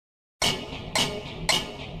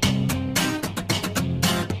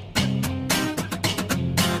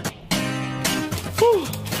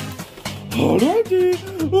Alrighty.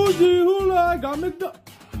 Uzi hula, I got McDonald's.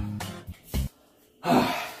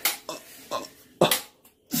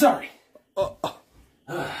 Sorry.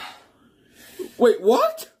 Wait,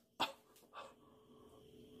 what?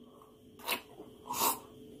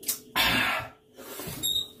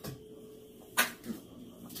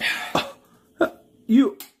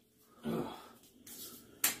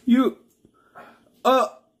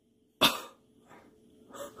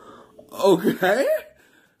 Okay.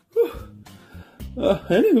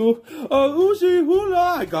 Anywho, Uzi hula,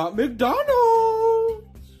 I got McDonald's.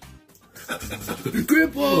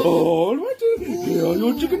 Grandpa! Alrighty, here are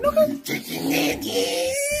your chicken nuggets. Chicken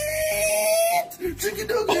nuggets! Chicken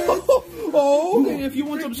nuggets! Oh, okay, if you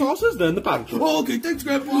want some sauces, then the pantry. Oh, okay, thanks,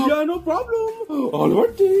 Grandpa. Yeah, no problem.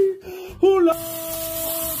 Alrighty, hula.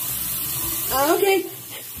 Okay.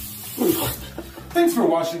 Thanks for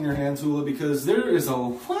washing your hands, Hula, because there is a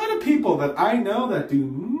lot of people that I know that do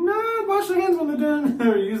not wash their hands when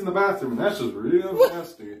they're using the bathroom, and that's just real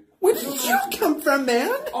nasty. Where did you come from,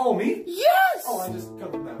 man? Oh, me? Yes! Oh, I just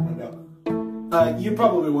come from that window. You're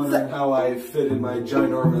probably wondering how I fit in my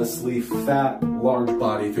ginormously fat, large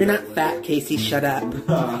body through. You're not fat, Casey. Shut up.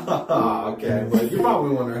 Okay, but you're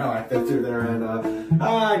probably wondering how I fit through there, and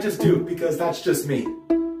I just do, because that's just me.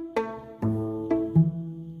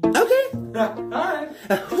 Alright.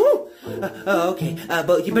 Okay,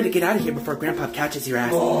 but you better get out of here before Grandpa catches your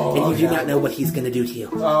ass. Oh, and you do not know what he's gonna do to you.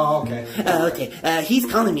 Oh, okay. Okay, he's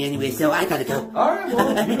calling me anyway, so I gotta go. Alright,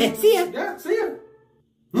 well. See ya. Yeah, see ya.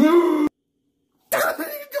 Oh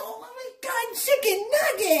my God, chicken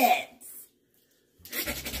nuggets!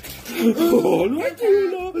 Alright,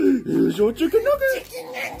 Hula, here's your chicken nuggets. Chicken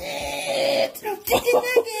nuggets! Chicken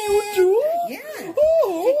nuggets! Yeah.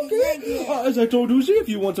 Oh, okay. As I told Uzi, if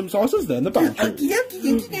you want some sauces, then the pantry.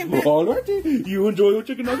 Alrighty, you enjoy your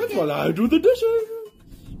chicken nuggets while I do the dishes.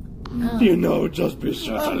 You know, just be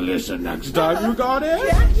sure to listen next time, you got it?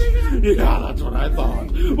 Yeah, that's what I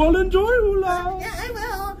thought. Well, enjoy, Hula. Yeah, I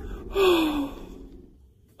will.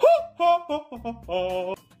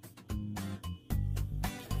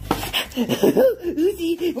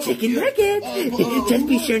 Uzi, chicken nuggets. Just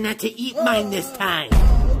be sure not to eat mine this time.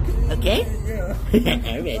 Okay?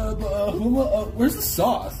 Alright. Where's the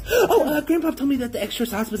sauce? Oh, Grandpa told me that the extra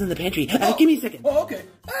sauce was in the pantry. Give me a second. Oh, okay.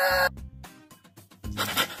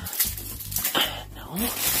 No.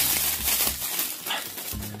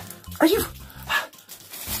 Are you...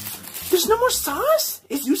 There's no more sauce?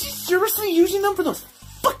 Is Uzi seriously using them for those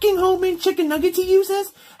fucking homemade chicken nuggets he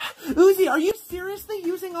uses? Uzi, are you seriously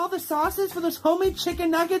using all the sauces for those homemade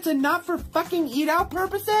chicken nuggets and not for fucking eat-out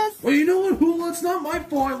purposes? Well, you know what, Hula? It's not my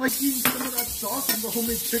fault. Like, using some of that sauce on the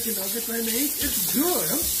homemade chicken nuggets I made. It's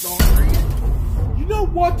good. I'm sorry. You know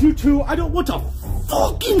what, you two? I don't want to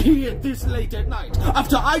fucking hear this late at night.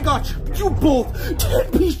 After I got you both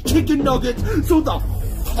 10-piece chicken nuggets, so the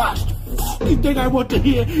last fucking thing I want to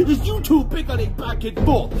hear is you two bickering back and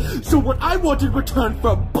forth. So what I want in return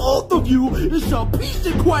from both of you is some peace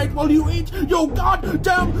and quiet while you eat your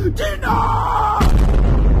goddamn dinner!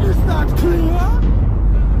 Is that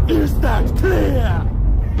clear? Is that clear?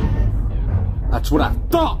 That's what I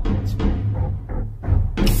thought.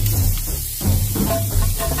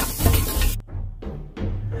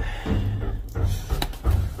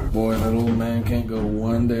 Boy, that old man can't go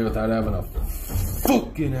one day without having a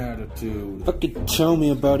fucking attitude. Fucking tell me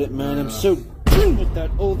about it, man. I'm so done with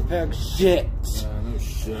that old hag shit. No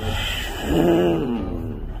shit.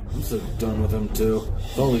 I'm so done with him too.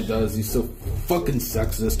 All he does, he's so fucking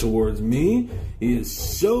sexist towards me. He is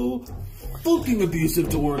so fucking abusive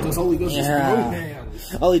towards us. All he does is throw hands.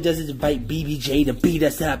 All he does is invite BBJ to beat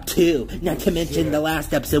us up too. Not to mention the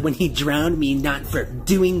last episode when he drowned me not for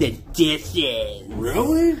doing the dishes.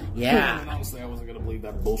 Really? Yeah. And honestly, I wasn't gonna believe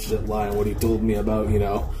that bullshit lie and what he told me about, you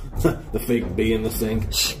know, the fake bee in the sink.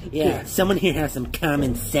 Yeah, someone here has some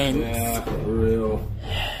common sense. Yeah, for real.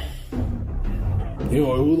 You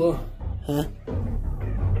know, Hula? Huh?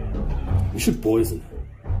 You should poison him.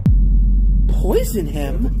 Poison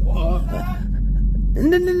him? What?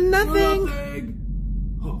 Nothing.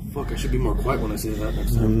 Oh, fuck, I should be more quiet when I say that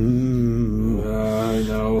next time. I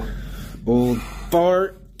know. Old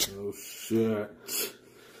fart. Oh, shit.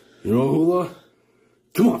 You know, Hula?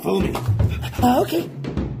 Come on, follow me. Okay.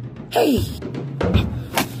 Hey.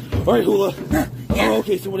 Alright, Hula.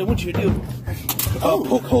 Okay, so what I want you to do,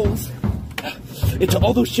 poke holes into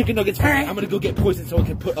all those chicken nuggets. Alright. I'm gonna go get poison so I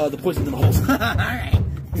can put the poison in the holes. Alright.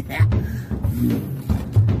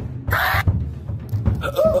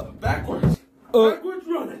 Backwards. Backwards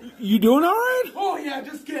running. You doing alright? Oh yeah,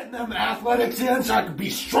 just getting them athletics in so I can be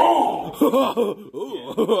strong.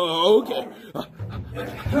 Okay.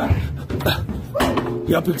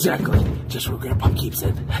 Yup, exactly. Just where Grandpa keeps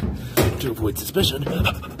it. To avoid suspicion.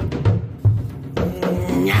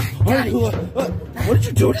 Alright, Hula, what did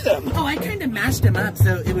you do to them? Oh, I kind of mashed them up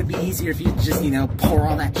so it would be easier if you just, pour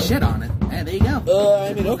all that shit on it. There you go.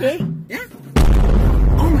 Okay. Yeah.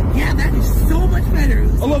 Oh, yeah, that is so much better.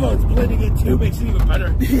 I love how it's blending in too, makes it even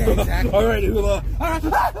better. Yeah, exactly. Alright, Hula.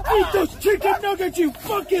 Eat those chicken nuggets, you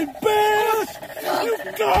fucking bitch! You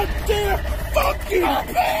goddamn fucking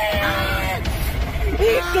bitch!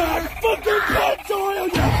 Eat that fucking punch oil,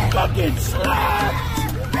 you fucking slut!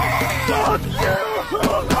 Fuck you!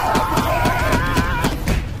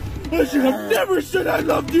 I should have never said I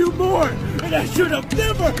loved you more! And I should have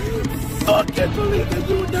never fucking believed that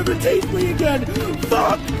you would never taste me again!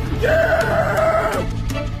 Fuck you!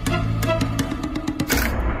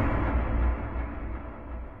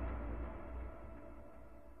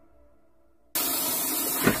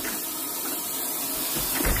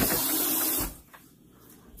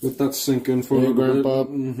 Let that sink in for Hey, a bit. Grandpa.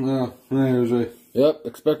 There's a... Yep,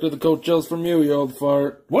 expected the coattails from you, you old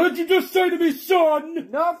fart. What did you just say to me, son?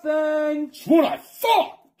 Nothing. It's what I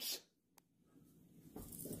thought.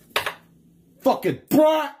 Fucking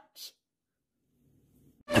brat.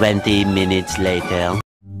 20 minutes later.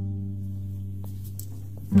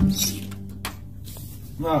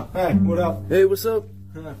 Oh, hey, what up? Hey, what's up?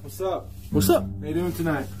 What's up? What's up? How you doing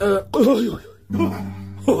tonight?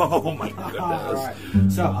 Oh my goodness.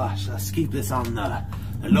 Alright, so let's keep this on the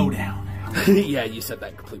lowdown. Yeah, you said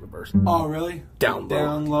that in complete reverse. Oh, really? Down low.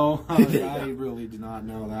 Down low? Oh, I really did not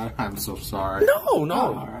know that. I'm so sorry. No.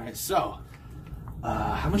 Alright, so,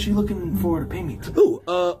 how much are you looking for to pay me? Ooh,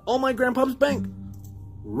 all my grandpa's bank.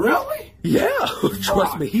 Really? Yeah,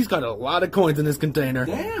 trust me, he's got a lot of coins in his container.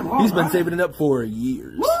 Damn, He's been saving it up for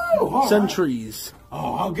years. Woo, Centuries.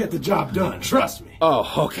 Oh, I'll get the job done, trust me.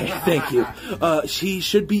 Oh, okay, thank you. She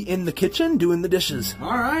should be in the kitchen doing the dishes.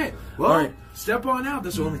 Alright, well, Alright. step on out.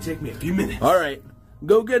 This will only take me a few minutes. All right,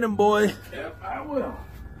 go get him, boy. Yep, I will.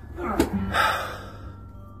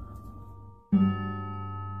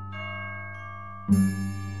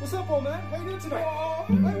 What's up, old man? How you doing tonight?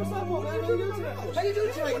 Hey, what's up, old man? How you doing tonight? How you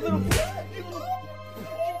doing tonight, little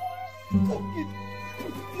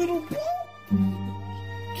Little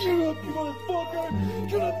get up, you motherfucker!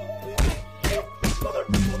 Get up,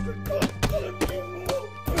 motherfucker!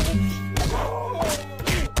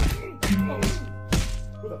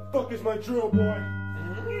 Where the fuck is my drill, boy?